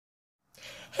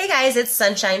Hey guys, it's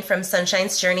Sunshine from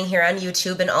Sunshine's Journey here on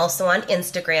YouTube and also on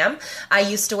Instagram. I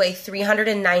used to weigh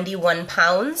 391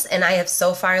 pounds and I have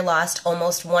so far lost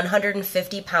almost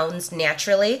 150 pounds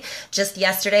naturally. Just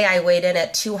yesterday I weighed in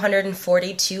at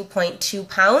 242.2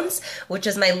 pounds, which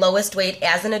is my lowest weight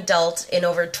as an adult in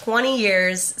over 20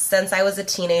 years since I was a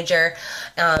teenager,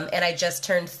 and I just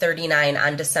turned 39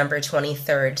 on December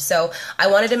 23rd. So I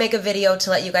wanted to make a video to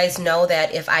let you guys know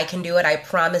that if I can do it, I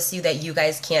promise you that you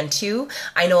guys can too.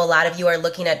 I know a lot of you are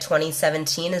looking at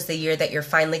 2017 as the year that you're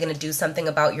finally going to do something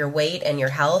about your weight and your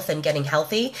health and getting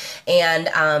healthy. And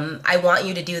I want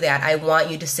you to do that. I want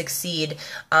you to succeed.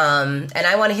 And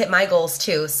I want to hit my goals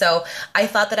too. So I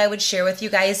thought that I would share with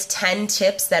you guys 10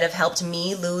 tips that have helped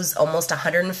me lose almost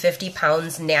 150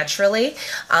 pounds naturally.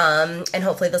 And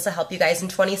hopefully this will help you guys in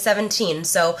 2017.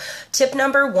 So tip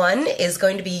number 1 is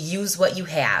going to be use what you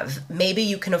have. Maybe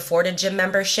you can afford a gym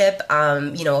membership,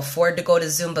 afford to go to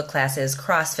Zumba classes,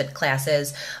 CrossFit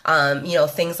classes,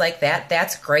 things like that.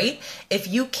 That's great. If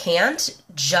you can't,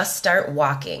 just start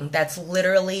walking. That's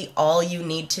literally all you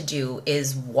need to do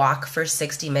is walk for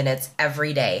 60 minutes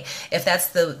every day. If that's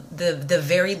the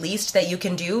very least that you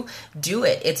can do, do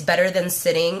it. It's better than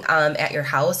sitting at your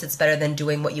house. It's better than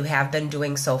doing what you have been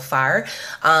doing so far.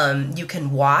 You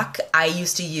can walk. I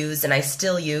used to use, and I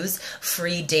still use,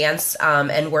 free dance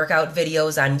and workout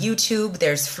videos on YouTube.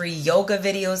 There's free yoga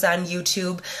videos on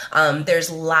YouTube. There's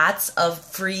lots of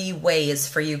free ways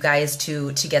for you guys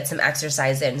to get some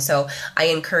exercise in. So I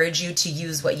encourage you to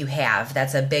use what you have.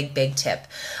 That's a big, big tip.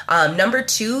 Number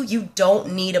 2, you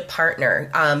don't need a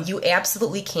partner. You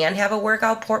absolutely can have a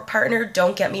workout partner.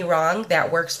 Don't get me wrong.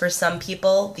 That works for some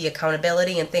people, the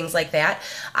accountability and things like that.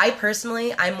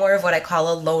 I'm more of what I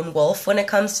call a lone wolf when it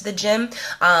comes to the gym.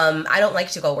 I don't like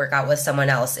to go work out with someone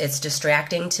else. It's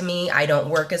distracting to me. I don't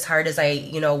work as hard as I,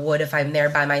 would if I'm there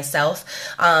by myself.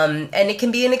 And it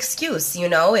can be an excuse,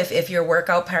 if your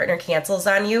workout partner cancels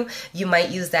on you, you might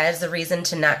use that as a reason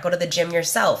to not go to the gym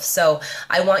yourself. So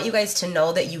I want you guys to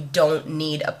know that you don't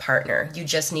need a partner. You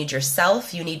just need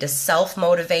yourself. You need to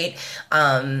self-motivate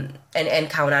and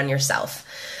count on yourself.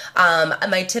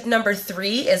 My tip number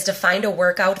 3 is to find a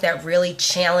workout that really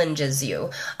challenges you.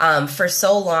 For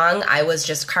so long, I was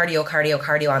just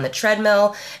cardio on the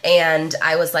treadmill, and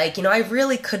I was like, I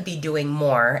really could be doing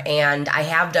more, and I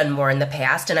have done more in the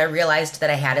past, and I realized that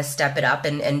I had to step it up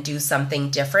and do something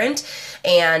different.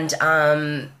 And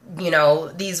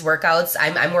these workouts,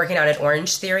 I'm working out at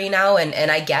Orange Theory now,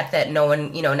 and I get that no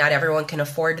one, not everyone can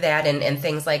afford that and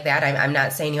things like that. I'm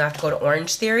not saying you have to go to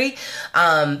Orange Theory,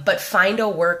 but find a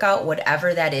workout,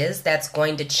 whatever that is, that's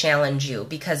going to challenge you,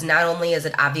 because not only is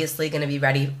it obviously going to be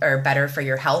ready or better for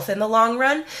your health in the long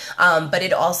run, but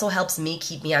it also helps me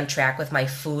keep me on track with my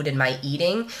food and my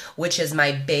eating, which is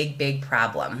my big, big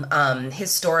problem.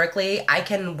 Historically, I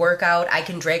can work out, I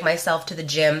can drag myself to the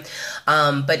gym,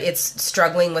 but it's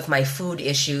struggling with my food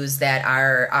issues that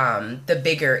are the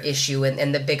bigger issue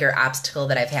and the bigger obstacle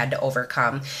that I've had to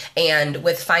overcome. And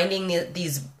with finding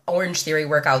these Orange Theory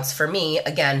workouts, for me,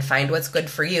 again, find what's good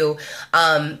for you.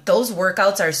 Those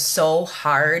workouts are so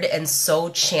hard and so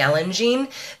challenging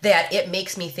that it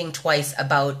makes me think twice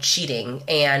about cheating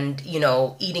and,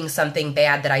 eating something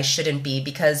bad that I shouldn't be,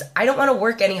 because I don't want to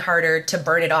work any harder to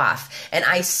burn it off. And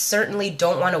I certainly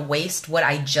don't want to waste what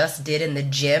I just did in the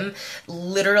gym.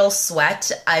 Literal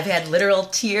sweat. I've had literal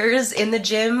tears in the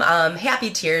gym,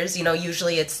 happy tears.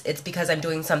 Usually it's because I'm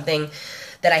doing something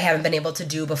that I haven't been able to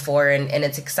do before, and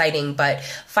it's exciting. But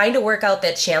find a workout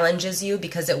that challenges you,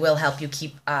 because it will help you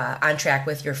keep on track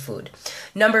with your food.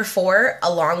 Number 4,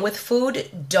 along with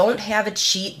food, don't have a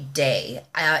cheat day.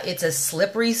 It's a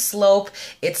slippery slope.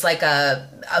 It's like a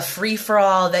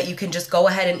free-for-all that you can just go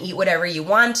ahead and eat whatever you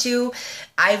want to.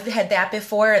 I've had that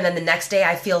before, and then the next day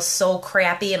I feel so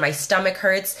crappy and my stomach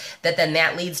hurts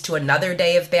that leads to another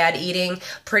day of bad eating.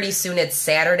 Pretty soon it's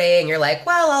Saturday and you're like,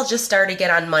 well, I'll just start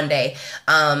again on Monday.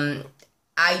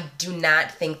 I do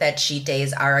not think that cheat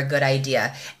days are a good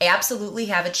idea. Absolutely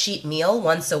have a cheat meal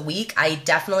once a week. I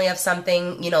definitely have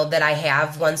something, that I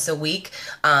have once a week,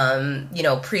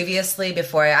 previously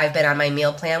before I've been on my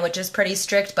meal plan, which is pretty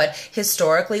strict, but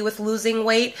historically with losing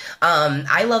weight,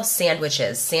 I love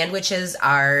sandwiches. Sandwiches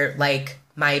are like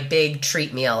my big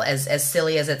treat meal, as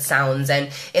silly as it sounds. And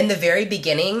in the very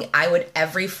beginning, I would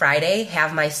every Friday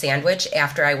have my sandwich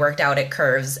after I worked out at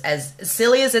Curves. As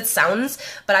silly as it sounds,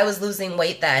 but I was losing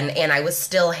weight then, and I was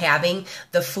still having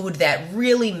the food that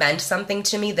really meant something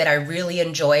to me, that I really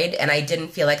enjoyed, and I didn't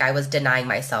feel like I was denying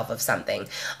myself of something.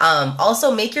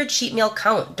 Also, make your cheat meal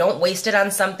count. Don't waste it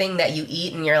on something that you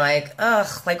eat and you're like, ugh,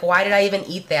 like, why did I even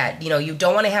eat that? You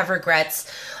don't want to have regrets.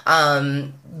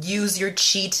 Use your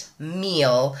cheat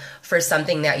meal for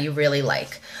something that you really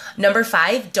like. Number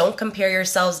 5, don't compare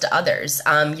yourselves to others.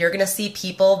 You're going to see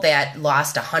people that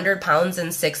lost 100 pounds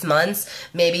in 6 months.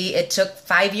 Maybe it took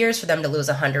 5 years for them to lose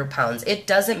 100 pounds. It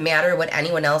doesn't matter what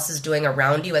anyone else is doing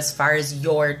around you as far as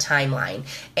your timeline.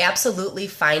 Absolutely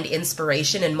find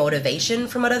inspiration and motivation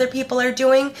from what other people are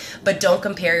doing, but don't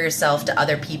compare yourself to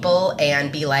other people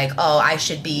and be like, oh, I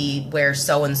should be where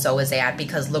so-and-so is at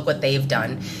because look what they've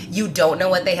done. You don't know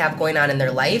what they have going on in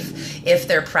their life. If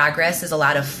their progress is a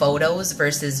lot of photos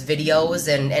versus videos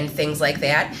and things like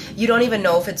that, you don't even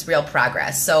know if it's real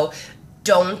progress. So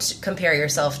don't compare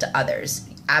yourself to others.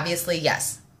 Obviously,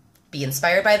 yes, be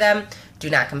inspired by them. Do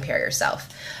not compare yourself.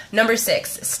 Number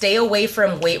 6, stay away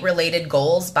from weight-related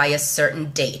goals by a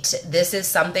certain date. This is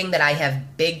something that I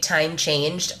have big time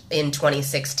changed in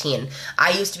 2016.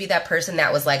 I used to be that person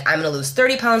that was like, I'm going to lose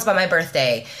 30 pounds by my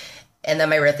birthday. And then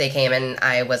my birthday came and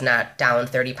I was not down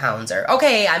 30 pounds. Or,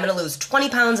 okay, I'm going to lose 20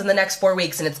 pounds in the next 4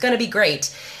 weeks and it's going to be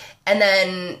great. And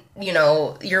then, you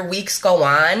know, your weeks go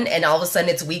on and all of a sudden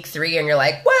it's week 3 and you're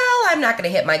like, well, I'm not going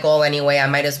to hit my goal anyway. I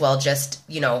might as well just,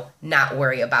 you know, not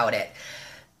worry about it.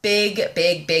 Big,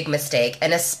 big, big mistake.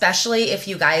 And especially if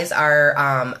you guys are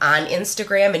on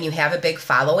Instagram and you have a big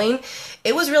following,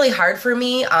 it was really hard for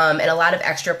me and a lot of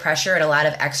extra pressure and a lot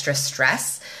of extra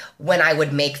stress when I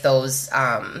would make those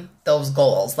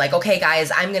goals. Like, okay,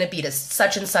 guys, I'm going to be to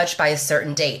such and such by a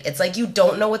certain date. It's like you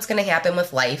don't know what's going to happen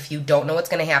with life. You don't know what's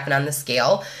going to happen on the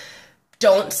scale.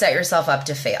 Don't set yourself up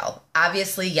to fail.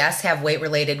 Obviously, yes, have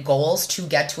weight-related goals to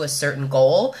get to a certain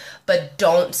goal, but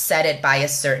don't set it by a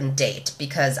certain date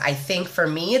because I think for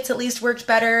me, it's at least worked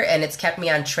better and it's kept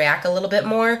me on track a little bit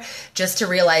more just to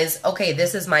realize, okay,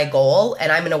 this is my goal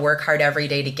and I'm going to work hard every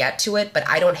day to get to it, but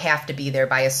I don't have to be there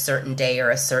by a certain day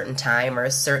or a certain time or a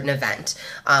certain event.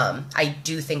 I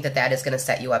do think that that is going to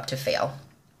set you up to fail.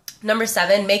 Number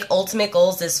 7, make ultimate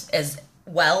goals as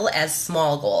well as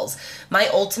small goals. My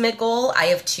ultimate goal, I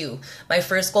have 2. My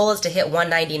first goal is to hit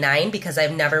 199 because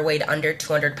I've never weighed under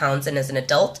 200 pounds and as an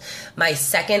adult. My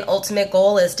second ultimate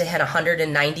goal is to hit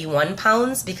 191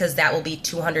 pounds because that will be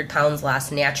 200 pounds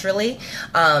lost naturally.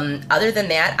 Other than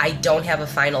that, I don't have a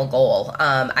final goal.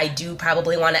 I do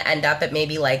probably want to end up at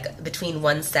maybe like between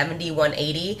 170,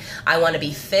 180. I want to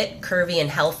be fit, curvy, and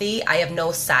healthy. I have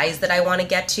no size that I want to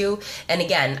get to. And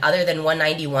again, other than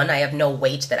 191, I have no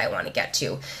weight that I want to get to.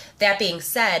 That being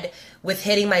said, with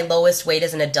hitting my lowest weight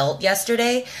as an adult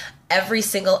yesterday, every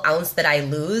single ounce that I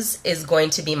lose is going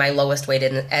to be my lowest weight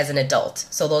as an adult.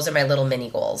 So those are my little mini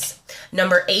goals.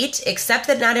 Number 8, accept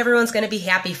that not everyone's going to be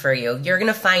happy for you. You're going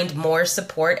to find more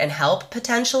support and help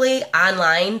potentially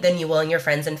online than you will in your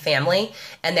friends and family,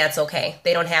 and that's okay.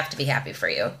 They don't have to be happy for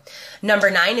you. Number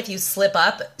 9, if you slip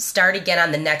up, start again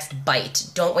on the next bite.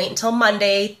 Don't wait until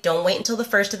Monday. Don't wait until the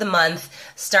first of the month.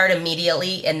 Start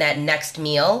immediately in that next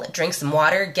meal. Drink some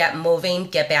water, get moving,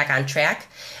 get back on track.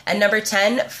 And number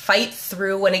 10, fight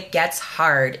through when it gets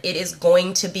hard. It is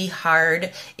going to be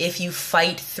hard. If you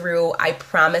fight through, I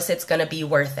promise it's going to be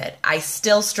worth it. I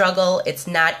still struggle. It's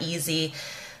not easy.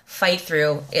 Fight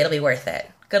through. It'll be worth it.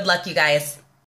 Good luck, you guys.